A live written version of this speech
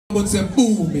Good say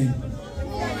booming.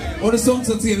 All the songs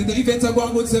are here, the events are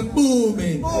going good say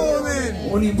booming.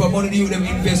 Only for money you them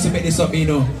invest to make this up, you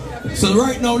know. So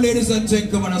right now, ladies and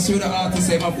gentlemen, I see the artists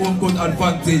say my phone good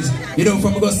advantage. You know,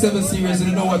 from we got 7 series,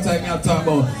 you know what time I'm talking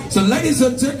about. So ladies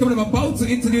and gentlemen, I'm about to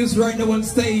introduce right now on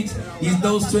stage. He's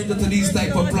no stranger to these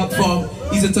type of platform.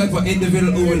 He's a type of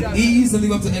individual who will easily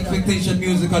live up to expectation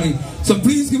musically. So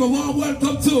please give a warm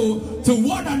welcome to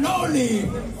one and only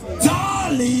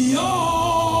Tallio.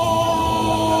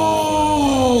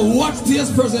 Watch this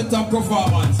present and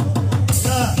performance.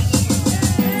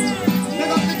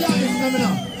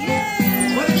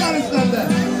 What did y'all stand there?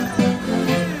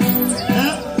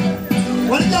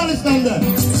 What did y'all stand there?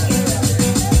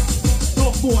 No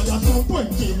boy, you're so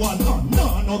 21.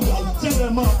 No, girl. Tell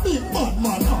them a big bad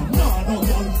man. No,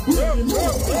 girl. Really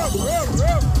more.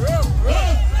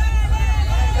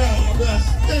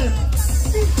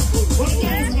 What did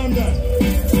y'all stand there?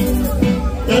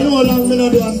 You know how long me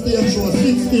not do a stage show? 6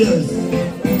 years.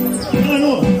 I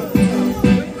know.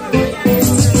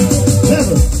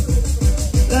 Level.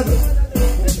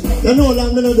 You know how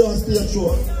long me not do a stage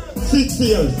show? 6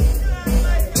 years.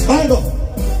 I go.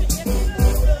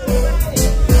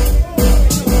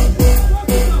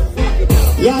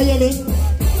 Yeah, hear me?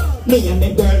 Me and my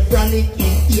girl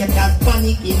frolicking, haters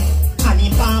panicking. And the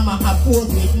farmer a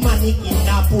pose with mannequin.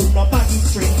 Now put no body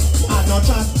string and no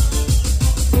chat.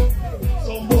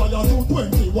 Some boy are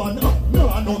 221. No,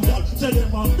 girl. Tell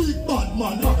them a big bad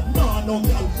man. No,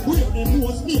 girl. We're the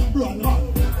most name brand.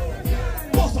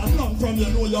 From you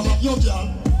know you have your girl.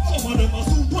 Some of them are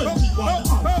soon 21.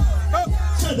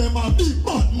 Say them a big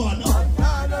bad man.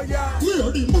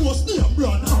 We're the most name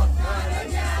brand.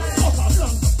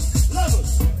 Level.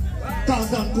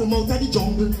 Tarzan come out of the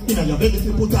jungle. In your belly if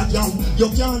you put a girl. You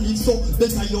can't live so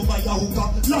better you buy a hooker.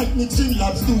 Like mixing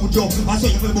lab studio. I say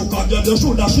if you book a girl you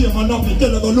should have shame and not be tell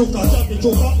her to look at the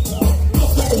joker.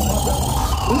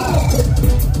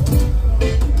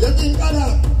 You think of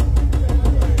that?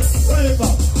 Whatever.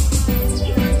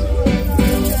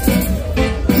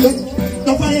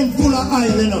 The fire full of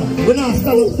oil, you know. We're not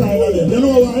still outside of them. You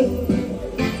know why?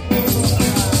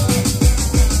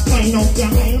 Find out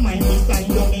your oil, mind beside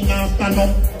you, me not stand up.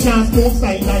 Can't smoke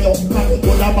side of you, can't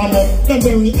go la bam up. Then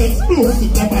very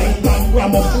explosive, the fire can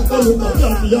ram up. So look at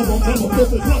you, you have a come up,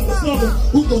 just a drop the slug.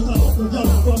 Who got a lot of you,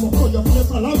 come up, for your face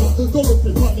a lag up. Go up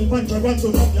the funny bunch of run, so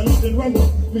that you're not in ram up.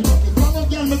 Me not the ram up,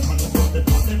 girl, me can't stop the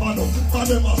funny man up. For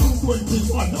them are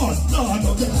 221, no,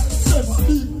 girl. Never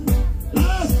deep.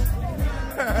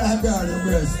 I got it,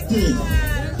 breast.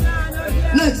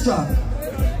 Next track.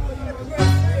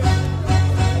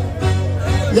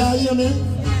 Y'all hear me?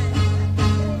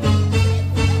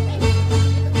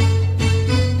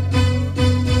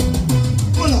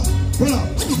 Pull up.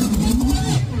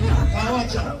 Now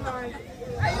watch out.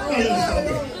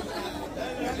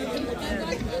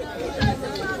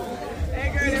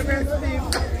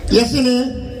 You see me?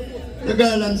 The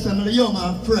girl and son of the young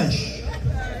are fresh.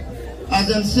 As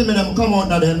them see me, them come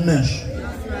out of them mesh.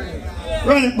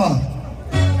 Run it back.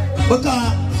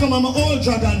 Because some of my old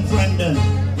dragon friends them,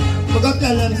 I got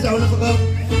tell them, say,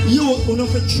 you want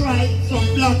to try some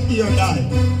black hair dye.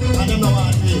 And them don't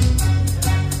want to do it.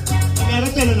 I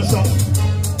gotta tell you something.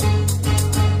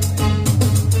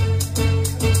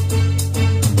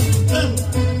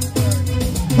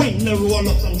 When me roll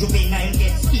up some juvenile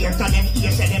get scared, and them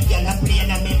ears and them gyal a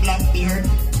playing on me black beard.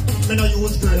 Me no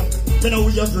use grey, me no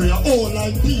wear grey, all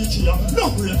like peach here. No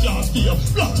grey can't steer,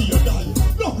 black here die.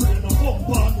 No grey no come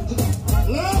pan.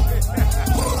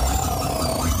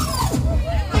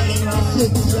 I ain't not 6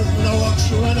 years, me no walk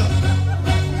show enough.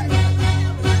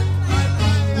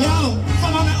 Yo,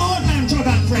 some of my old time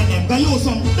dragon friend them, got you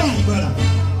some die brother.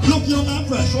 Look young and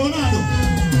fresh, what I do?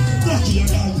 Black here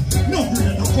die, no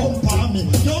grey no come pan me.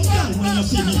 Young girl when you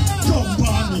see me, jump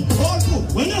on me. All good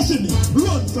when you see me,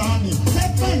 run from me.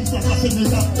 Take friends that I see me,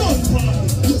 that don't pan me.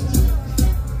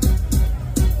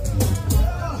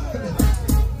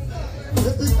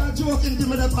 You think that joking to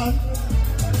me that man?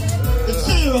 It's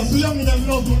serious, the young in them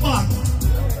love you back.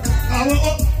 I will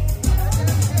up.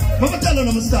 I'm telling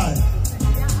them a style.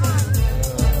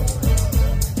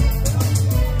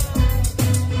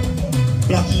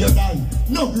 Blacky you die,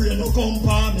 no grey no come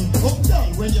for me. Up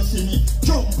down when you see me,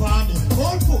 jump on me.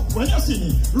 All foot when you see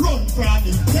me, run from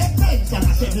me. Take friends and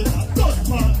I say me, don't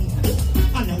for me.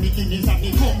 And I'm making this and me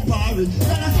come for it.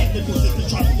 Then I take the pussy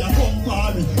picture, you come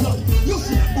for it. Now you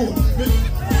see a boat.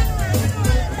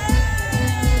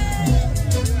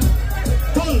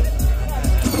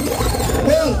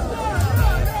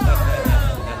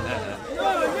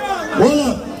 Hold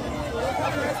up.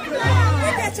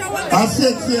 I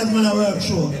 6 years when I work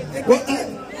show. What?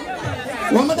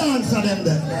 What my dancer them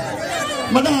then?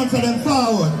 My dancer them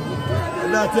forward.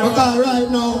 Because right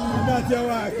now,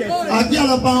 I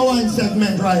gallop on one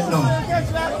segment right now.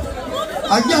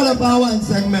 I gallop on one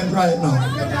segment right now.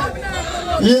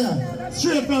 Yeah.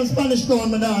 Straight from Spanish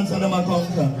Town, my dancer them I come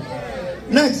from.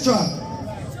 Next track.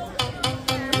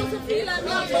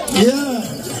 Yeah.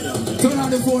 Turn on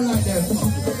the phone like that.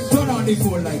 Turn on the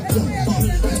phone like that.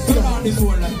 Turn on the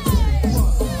phone like that.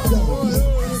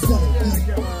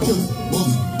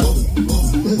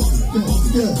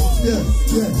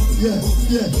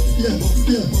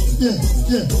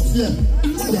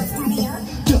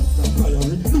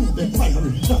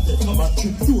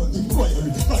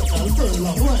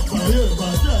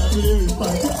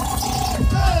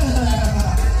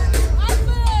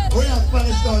 We have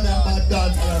Spanish Town and bad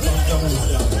dance.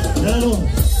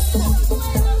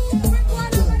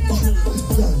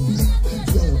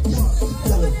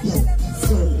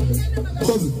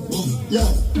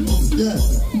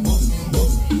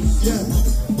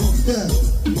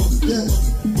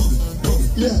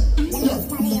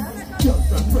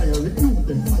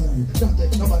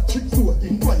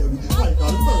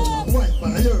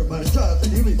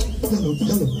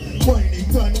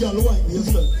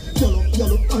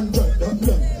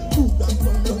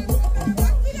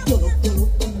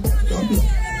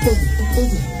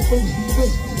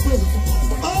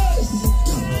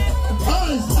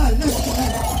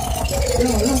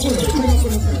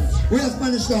 We have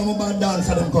Spanish Town, about dance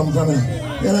for them come from here.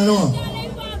 You know?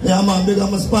 Yeah man, big up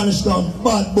my Spanish Town,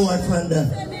 bad boyfriend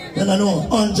there. You know,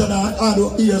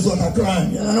 100 years worth of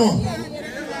crime, you know?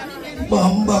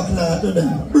 Bomb back like to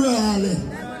them. Really.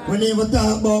 We never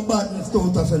talk about badness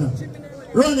too tough enough.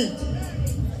 Run it.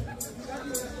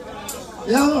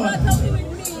 Yeah man.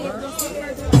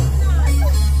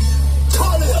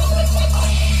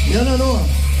 You know?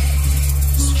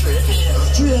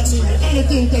 Straight me,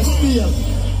 anything to steal.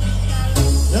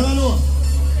 You know?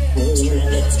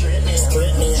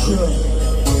 Straight me. Sure.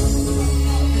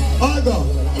 I go.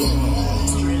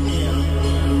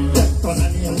 10 ton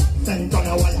of nail, 10 ton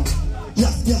of wire.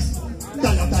 Yes.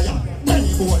 Tallio.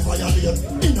 Any boy violate,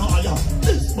 in a higher.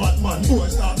 This bad man boy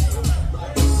stop.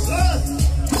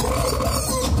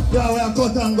 Yeah, we are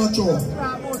cut and go through.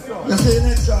 You see the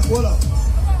next track, hold up.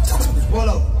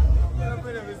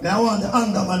 Now I want the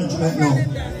anger management now.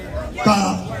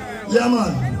 Cause, yeah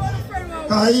man.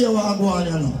 Cause here we are going,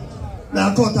 you know.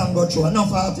 Now cut and go through.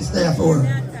 Enough artists stay for work.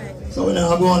 So we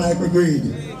now go on like we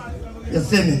greedy. You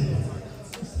see me?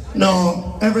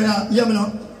 No, every you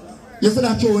know, you see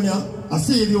that tune here? I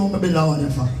see if you want to build on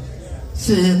it for.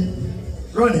 See,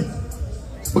 run it.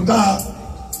 Because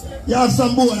you have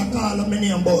some boy that call up my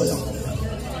name boy.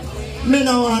 Me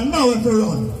now want now if you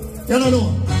run. You don't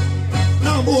know?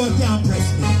 Now boy can't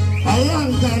press me. A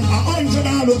long time,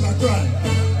 $100 a crime.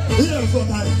 Here's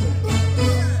what I do.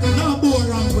 Now boy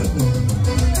run with me.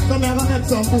 So me have met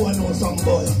some boy know some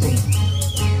boy too.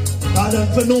 Cause them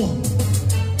for know.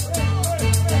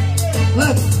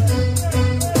 Left.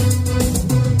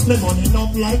 The money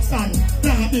not like sand.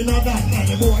 Can't be no that. And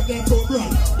the boy get so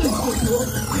bright. This is good.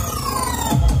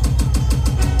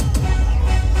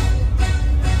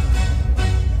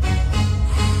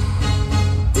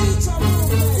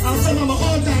 And some of my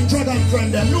all-time dragon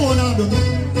friend them know now do.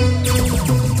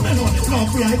 The money not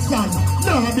like sand.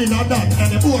 Can't be no that.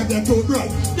 And the boy get so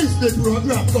bright. This the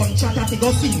program. Gunshot at the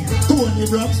go see. Tony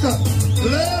Braxton.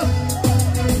 Left.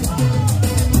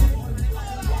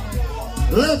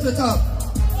 Left it up.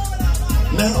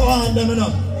 Me want them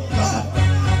enough.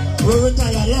 We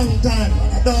retire a long time.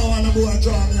 I don't want to go and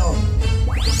draw me out.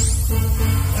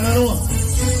 And I know.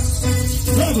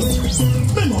 Level.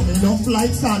 Me money enough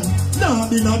like sand. Nah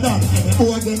be no done. And the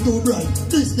boy get too bright.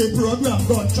 This the program.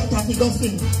 Gunshot at the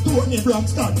dusting. Tony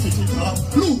Braxton. City Town.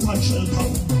 Loot and Shell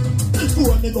Town.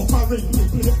 Before me go for ring. The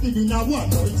place did in a 1.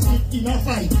 Or it's in a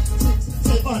 5.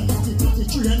 6, 7, 50,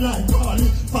 train line. Ball.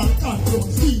 Falcon. Don't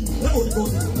see. Let me go.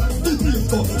 The place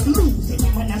go. Lose.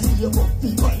 Man, I see you go.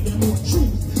 Buy them own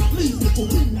shoes. Please, the put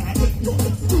in and take your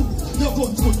excuse. Your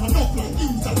guns good enough like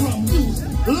Instagram news.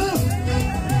 Left.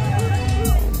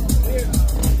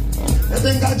 You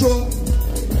think I joke?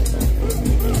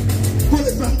 Put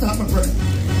it from top, my friend.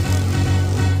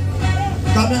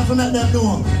 Come here for let them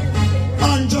know.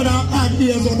 100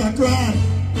 years of the crime.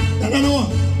 You don't know?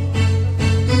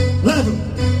 Level.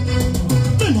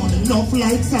 The money enough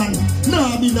like sand.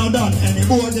 Nah be no done. Any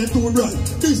boy get too bright.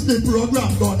 This the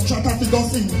program. Gunshot at the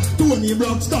gossip. Tony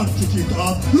Braxton kick it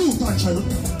off. Loot and Shell.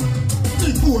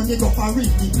 This boy nigga for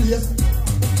read the place.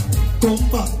 Come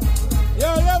back. Yo,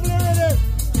 level ready.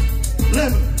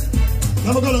 Level.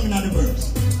 Never go long in the verse.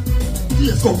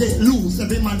 face go get loose.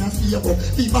 Every man has fear go,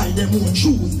 they buy them own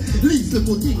shoes. Least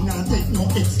little thing and take no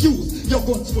excuse. Your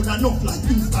guns full enough like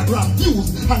Instagram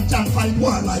views. And can't find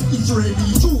war like Israeli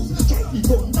Jews. Try to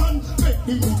gun down, make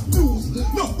me move news.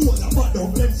 Not all about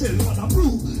them, them sell for the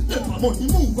proof. Let my money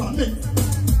move and make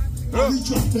we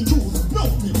trap the truth. No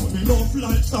me money, no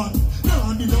flight stand.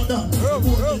 Nah, me not done. Right,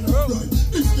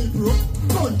 it's the broke.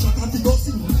 Contract and they go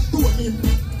sing. Do him.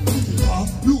 Pick it off,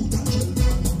 loot and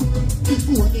shelter.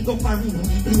 Before they go parring,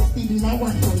 they were feeding a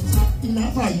 1 point in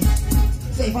a 5.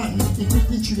 7, the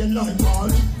quick train line,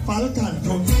 Marley, Falcon,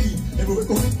 John Steve, everywhere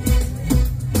go.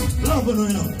 Love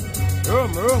you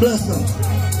know. Bless them.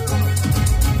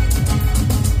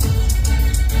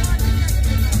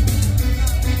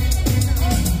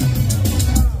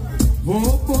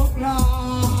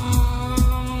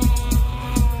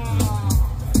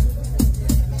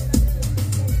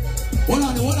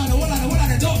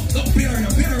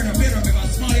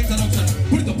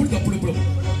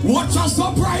 Watch a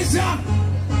surprise, yeah!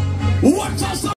 Watch a